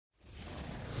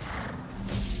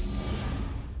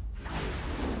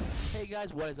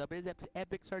guys, what is up? It is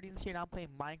Epic Sardines here, and I'm playing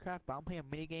Minecraft, but I'm playing a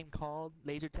minigame called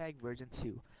Laser Tag version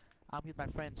 2. I'm with my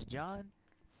friends John,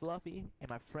 Fluffy, and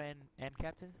my friend M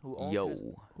Captain,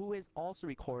 who is also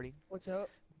recording. What's up?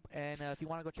 And if you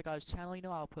want to go check out his channel,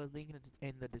 I'll put a link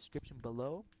in the description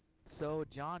below. So,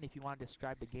 John, if you want to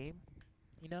describe the game,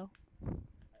 tell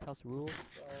us the rules.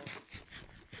 So,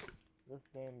 this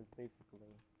game is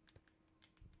basically...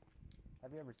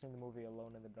 Have you ever seen the movie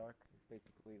Alone in the Dark? It's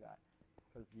basically that.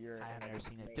 Because you're... I have never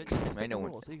seen it. Just explain the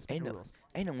rules. Ain't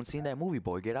no one seen that movie,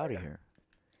 boy. Get out of here.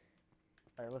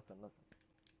 Alright, listen.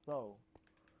 So,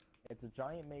 it's a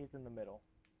giant maze in the middle.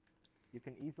 You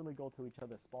can easily go to each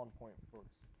other's spawn point for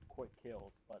quick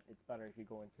kills, but it's better if you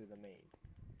go into the maze.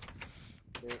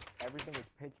 Everything is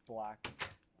pitch black,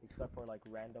 except for like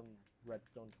random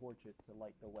redstone torches to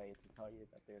light the way to tell you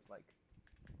that there's like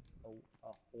a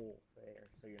hole there,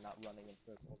 so you're not running in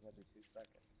circles every 2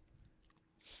 seconds.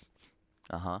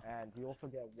 And you also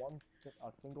get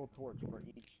a single torch for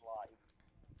each life.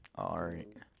 Alright.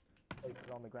 Place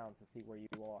it on the ground to see where you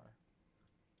are.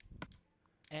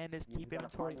 And is keep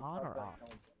inventory on or off?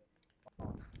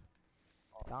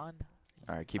 On.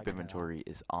 Alright, keep inventory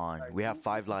is on. We have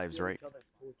 5 lives, right?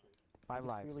 5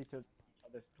 lives. Freely to each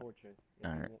other's torches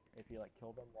if you like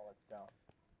kill them while it's down.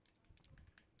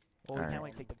 Well, we can't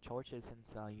really take the torches since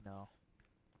they kind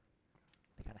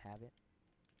of have it.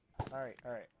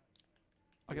 Alright.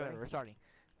 Okay, wait, we're starting.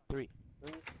 3,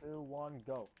 2, 1,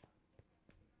 go.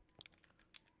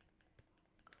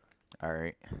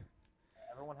 Alright.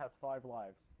 Everyone has 5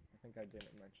 lives. I think I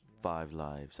didn't mention that. 5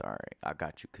 lives. Alright, I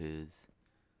got you, cuz.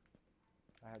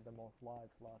 I had the most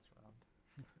lives last round.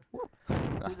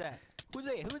 Who's that? Who's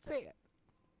that?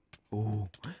 Ooh,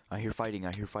 I hear fighting.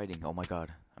 Oh my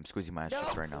god. I'm squeezing my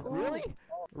ass right now. Really?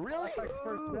 Really?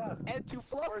 And to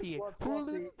Fluffy. Who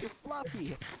loses to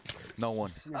Fluffy? No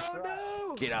one. Oh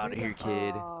no! Get out of here,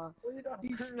 kid.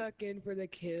 He snuck in for the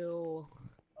kill.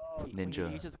 Ninja.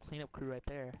 He's just a cleanup crew right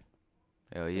there.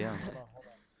 Hell yeah. Hold on.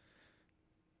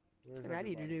 That's what I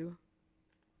need to do.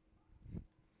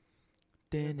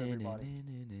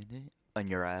 On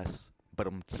your ass. But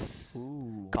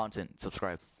content.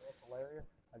 Subscribe.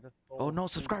 Oh no,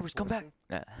 subscribers, come back.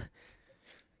 I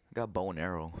got bow and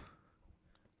arrow.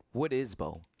 What is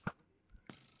bow?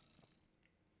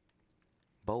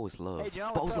 Bow is love. Hey,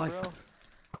 John, Bow's life. Bro?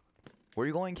 Where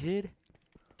you going, kid?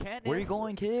 Where you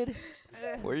going, kid?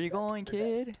 Where you going,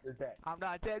 kid? I'm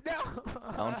not dead. No.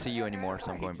 I don't see you anymore,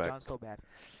 so I'm going back. John's so bad.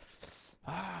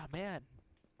 Ah, man.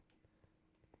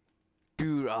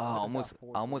 Dude, I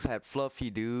almost had Fluffy,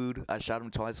 dude. I shot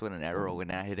him twice with an arrow, and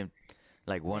I hit him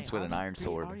like once with an iron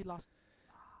sword. I already lost.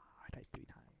 I died 3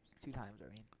 times. 2 times, I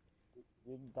mean.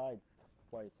 You died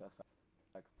twice,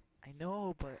 I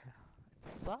know, but it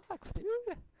sucks,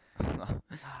 dude.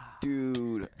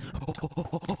 Dude.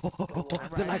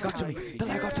 The lag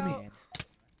got to me.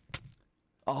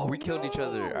 Oh, we killed each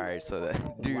other. Alright, so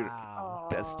that, dude,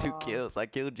 that's 2 kills. I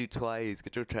killed you twice.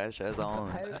 Get your trash ass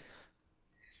on.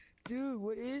 Dude,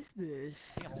 what is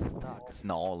this? It's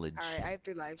knowledge. Alright, I have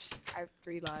 3 lives. I have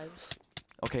 3 lives.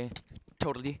 Okay,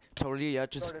 totally, yeah,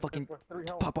 just fucking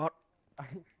pop out.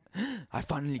 I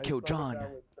finally killed John.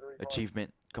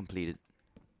 Achievement completed.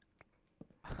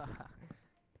 I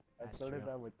started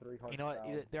that with 3 hearts. You know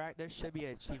what? There should be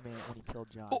an achievement when you killed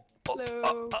John.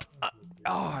 Hello.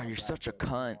 Oh, you're such a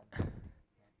cunt.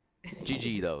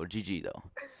 GG though.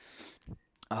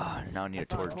 Ah, now I need a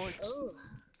torch. Oh,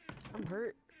 I'm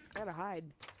hurt. I gotta hide.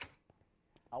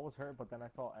 I was hurt, but then I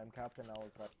saw M Captain. I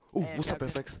was like, "Oh, what's up,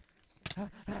 FX?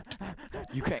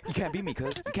 You can't beat me,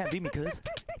 cuz.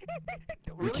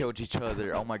 We killed each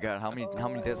other. Oh my god, how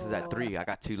many deaths is that? 3. I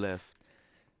got 2 left.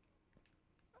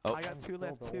 Oh, I got 2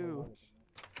 left too.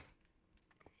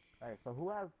 Alright, so who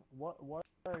has what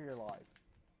are your lives?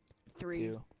 3.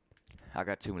 2. I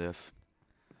got 2 left.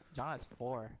 John has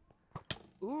 4.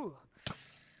 Ooh.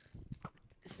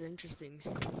 This is interesting.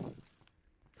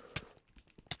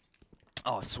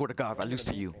 Oh, I swear to God, if I lose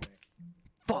to you.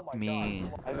 Fuck me.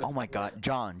 Oh my god,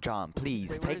 John,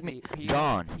 please take me.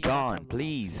 John,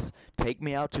 please take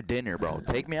me out to dinner, bro.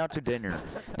 Take me out to dinner.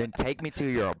 Then take me to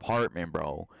your apartment,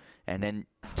 bro. And then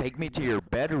take me to your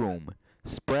bedroom.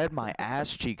 Spread my ass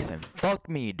cheeks and fuck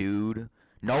me, dude.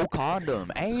 No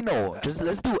condom. Anal. Just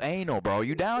let's do anal, bro.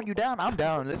 You down? I'm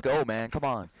down. Let's go, man. Come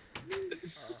on.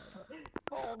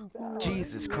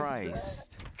 Jesus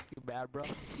Christ. You bad, bro?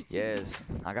 Yes.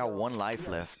 I got 1 life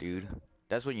left, dude.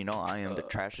 That's when you know I am the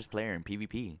trashiest player in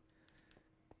PvP.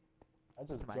 I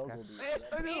just juggled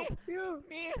you.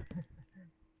 Me.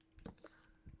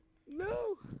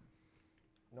 No.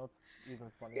 You know what's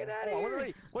even funnier? Get out of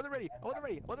here. Wasn't ready.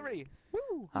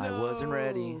 Woo. I wasn't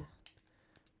ready.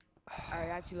 Alright,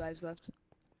 I have 2 lives left.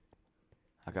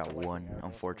 I got Lightning one, arrow from the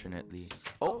unfortunately.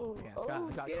 roof. Oh, Yeah, it's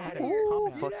got get calm out down, of here! calm Ooh,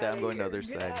 down. fuck Get that, outta I'm going the here, other get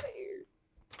side. outta here.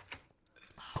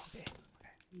 Okay.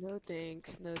 No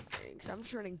thanks, no thanks. I'm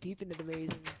just running deep into the maze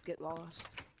and get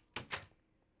lost.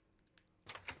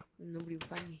 Nobody will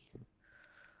find me.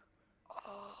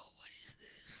 Oh, what is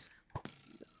this?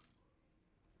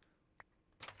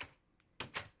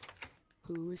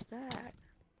 Who is that?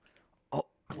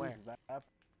 Where? Who's that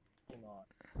Pokemon?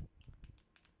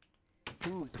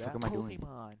 Who's The that fuck am I doing?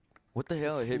 Pokemon? What the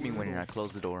hell? It hit me when I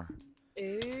closed the door.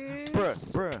 It's...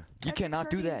 Bruh, you Epic cannot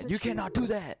do sardines that. are You cannot true.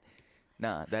 do that.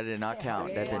 Nah, that did not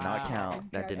count. That did not Wow.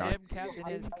 count. That did not. M Captain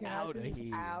is out of Captain's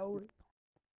here. out.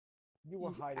 You were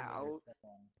He's hiding in your out.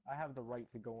 spawn. I have the right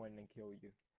to go in and kill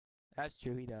you. That's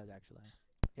true, he does actually.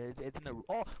 It's in the.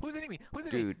 Oh, who's hitting me? Who's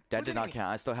hitting me? Dude, that Who's did hitting not me? count.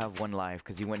 I still have one life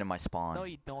because he went in my spawn. No,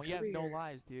 you don't. You have no Clear.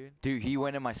 lives, dude. Dude, he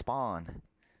went in my spawn.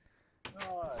 No,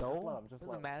 just let So? him, just let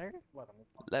Doesn't him. matter. Just let him, it's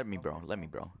fine. Let me, bro. Okay, Let me,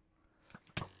 fine. bro.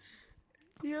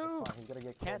 Yo, It's fine, he's gonna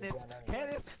get killed Candace, again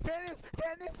anyway.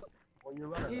 Candace. Well, you're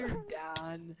running. you're there.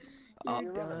 done. Well,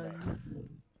 You're you're running there. done.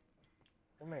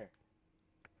 Come here.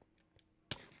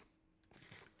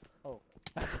 Oh.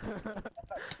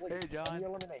 Hey, John. You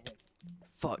eliminate him.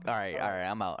 Fuck. All right,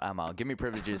 I'm out. I'm out. Give me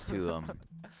privileges to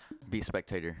be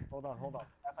spectator. Hold on.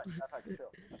 FX,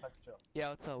 chill. FX, chill. Yeah,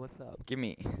 what's up? What's up? Give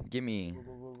me. Boop, boop,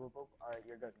 boop, boop, boop. Alright,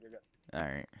 you're good. All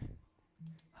right.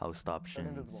 Host options.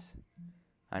 invisible.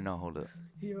 I know. Hold up.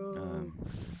 Yo.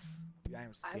 Dude, I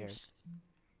am scared.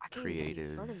 I can't even see in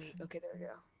Creative. front of me. Okay, there we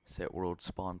go. Set world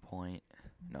spawn point.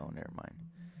 No, never mind.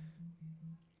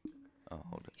 Oh,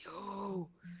 hold it. Yo.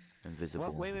 Invisible.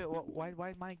 What? Wait. Why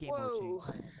is my game mode Whoa.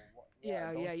 changed?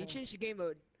 Yeah, don't yeah, you change- changed the game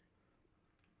mode.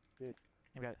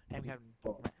 I'm having.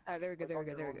 Ah, there we go, there we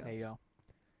go, there we There go. you go.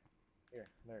 Here,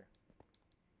 there.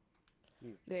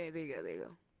 Jeez. There you go, there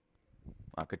you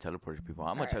I could teleport to people. I'm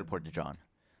gonna Alright. teleport to John.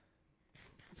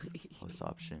 go. Host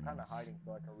options. I'm kinda hiding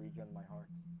so I can regen my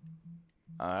hearts.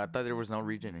 I thought there was no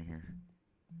regen in here.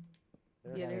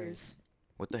 Yeah, there's.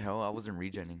 What the hell? I wasn't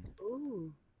regening.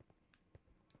 Ooh.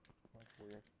 That's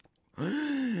weird.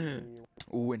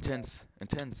 Ooh, intense.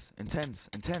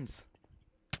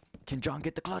 Can John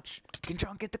get the clutch?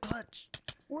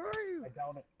 Where are you? I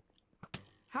doubt it.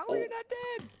 How are you not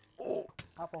dead?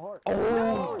 Half a heart. Oh,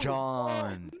 No!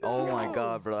 John. Oh my No!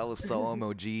 god, bro. That was so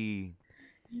MOG.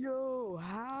 Yo,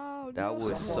 how? That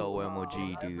was so No.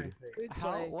 MOG, dude. Good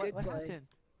How? play, What good play. happened?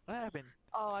 What happened?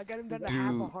 Oh, I got him down to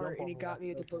half a Dude. heart and he got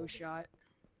me with the bow shot.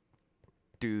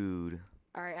 Dude.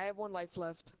 Alright, I have 1 life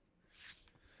left.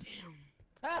 Damn.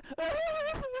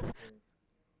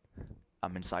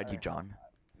 I'm inside you, John.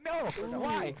 No!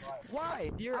 Why?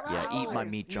 Why? You're Yeah, out. eat my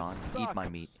meat, You John. Eat my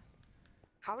suck. meat.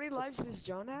 How many lives does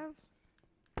John have?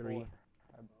 3.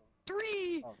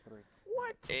 3! Oh, 3.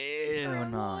 What? It's 3 Ew,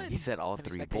 on nah. 1. He said all Let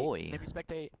me 3. spectate. Boy. Let me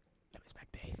spectate. Let me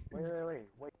spectate.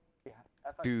 Wait. FX,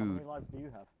 how Dude. many lives do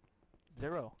you have?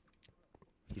 0.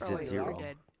 He Oh, said wait, 0. you're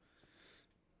dead.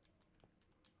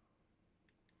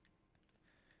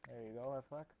 There you go,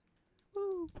 FX.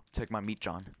 Woo. Take my meat,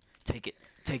 John. Take it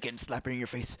and slap it in your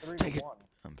face. 3 Take to it. 1.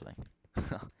 I'm playing.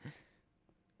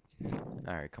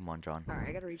 Alright, come on, John. Alright,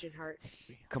 I gotta regen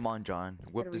hearts. Come on, John.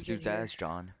 Whip Gotta this regen dude's here. ass,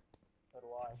 John. So do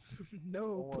I.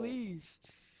 No, Oh. please.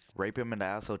 Rape him in the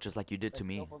asshole just like you did to I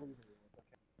me. still believe in you,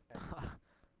 it's okay.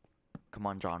 Come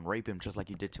on, John. Rape him just like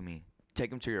you did to me.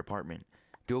 Take him to your apartment.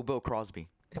 Do a Bill Crosby.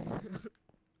 I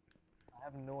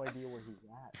have no idea where he's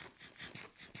at.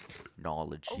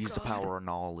 Knowledge. Oh, Use the God. power of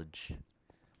knowledge.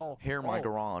 Oh, Here in my oh,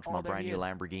 garage, oh, my there brand he new is.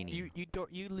 Lamborghini.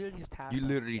 You literally just passed. You us,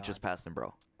 literally John. just passed him,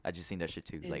 bro. I just seen that shit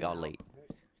too. Like Yeah. all late.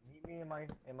 Meet me in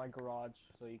my garage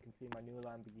so you can see my new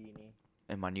Lamborghini.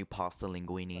 And my new pasta But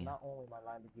linguine. not only my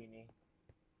Lamborghini.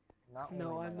 Not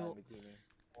No, only I'm my not- Lamborghini.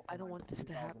 also I don't my want this to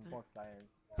 2,000 happen. bucks I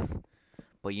earned.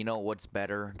 But you know what's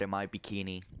better than my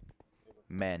bikini?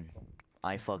 Men.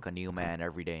 I fuck a new man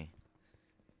every day.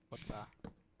 What's that?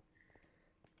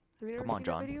 Have you ever Come on, seen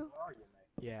John. that video? Where are you,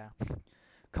 mate? Yeah.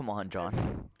 Come on,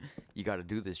 John. You gotta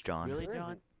do this, John. Really, Where is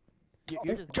John? he?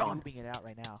 You're just John. booming it out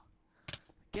right now.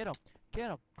 Get him! Get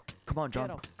him! Come on, Get John.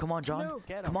 him. Come on, John. No.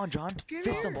 Get him! Come on, John. Get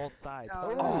Fist here. him. Both sides.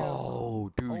 Oh.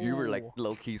 Oh, dude, you were like Oh.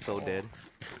 low-key so dead.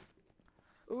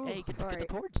 Ooh, Hey, get the alright.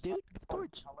 torch, dude. Get the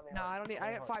torch. How many No, I hearts? don't need. How I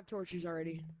many have hearts? 5 torches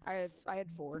already. I had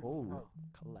 4. Oh,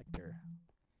 collector.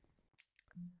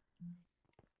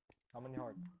 How many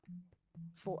hearts?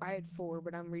 4. I had 4,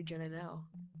 but I'm regenning now.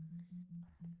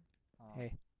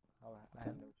 Hey. I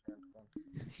had no chance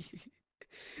then.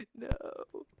 No,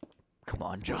 Come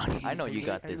on, John. I know you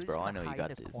got this, bro. I know you got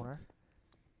this. Corner.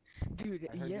 dude.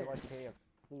 I heard you like Yes.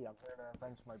 KFC. I'm here to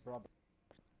avenge my brother.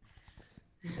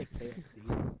 Say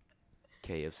KFC.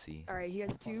 KFC. All right, he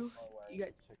has two. You got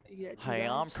two Hey,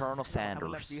 I'm guys? Colonel How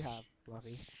many left Sanders. do you have,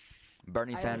 Fluffy?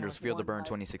 Bernie I only Sanders, have Feel the one Burn life.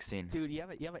 2016. Dude, you have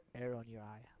an arrow in your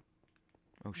eye.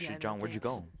 Oh Yeah, shit, no John, where'd you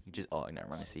thanks. go? You just never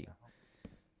mind, I see you.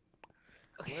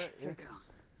 Okay, Where here we is go.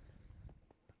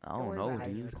 I Don't don't worry know, about it.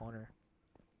 Hiding in dude. the corner.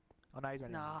 Oh, no, he's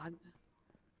running. Nah,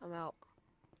 I'm out.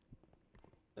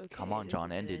 Okay, Come on, this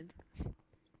John, is end it. in.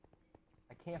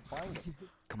 I can't find it.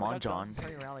 Come Oh, on, no, John.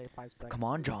 Turning around like 5 seconds. Come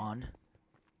on, John.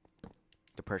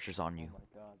 The pressure's on you. Oh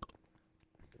my god.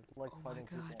 It's like Oh my fighting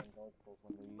people God. in Dark Souls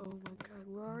when they use Oh my god,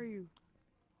 where are you?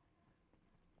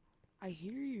 I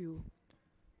hear you.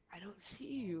 I don't see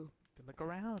you. Look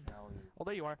around. Now you. Oh,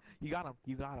 there you are. You got him.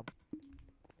 You got him.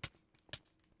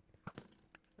 What are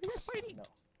you guys fighting?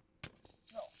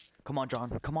 No. Come on,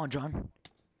 John. Come on, John.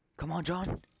 Come on, John.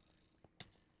 There you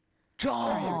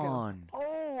John!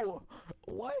 Oh!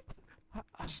 What?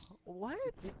 What?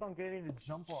 Keep on getting to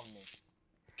jump on me.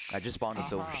 I just spawned a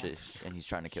Uh-huh. silverfish, and he's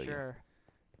trying to kill you. Sure.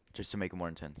 Just to make it more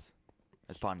intense.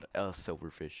 I spawned a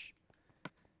silverfish.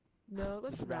 No,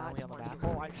 let's not. Randomly on the spawn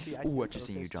map. Oh, I silverfish. see. I Ooh, see I just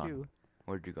seen you, silverfish John. too.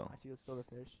 Where'd you go? I see the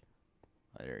silverfish.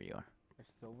 Oh, there you are. There's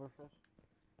silverfish?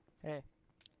 Hey.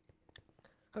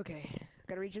 Okay,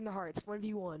 gotta reach in the hearts.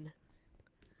 1v1.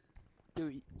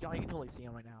 Dude, John, you can totally see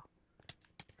him right now.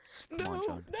 Come on, No,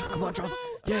 John. no, Come on, John. no.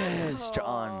 Yes,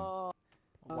 John. Oh,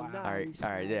 Wow. nice,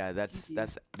 Alright, yeah, nice.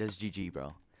 that's GG,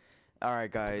 bro.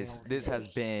 Alright, guys, this has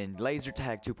been Laser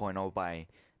Tag 2.0 by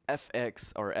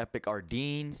FX or Epic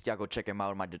Sardines. Y'all go check him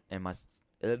out in my do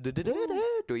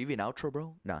even outro,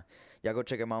 bro? Nah. Y'all go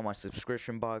check him out in my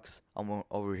subscription box. I'm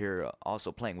over here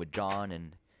also playing with John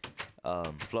and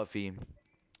Fluffy,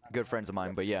 good friends of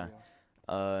mine. But yeah,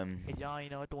 Hey, John, you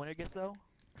know what the winner gets though?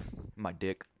 my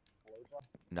dick.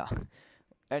 Nah.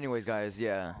 Anyways, guys,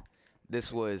 yeah,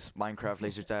 this was Minecraft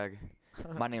Laser Tag.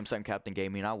 My name's Sam Captain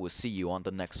Gaming. I will see you on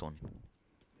the next one.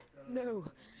 No.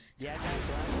 Yeah,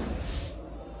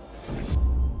 guys.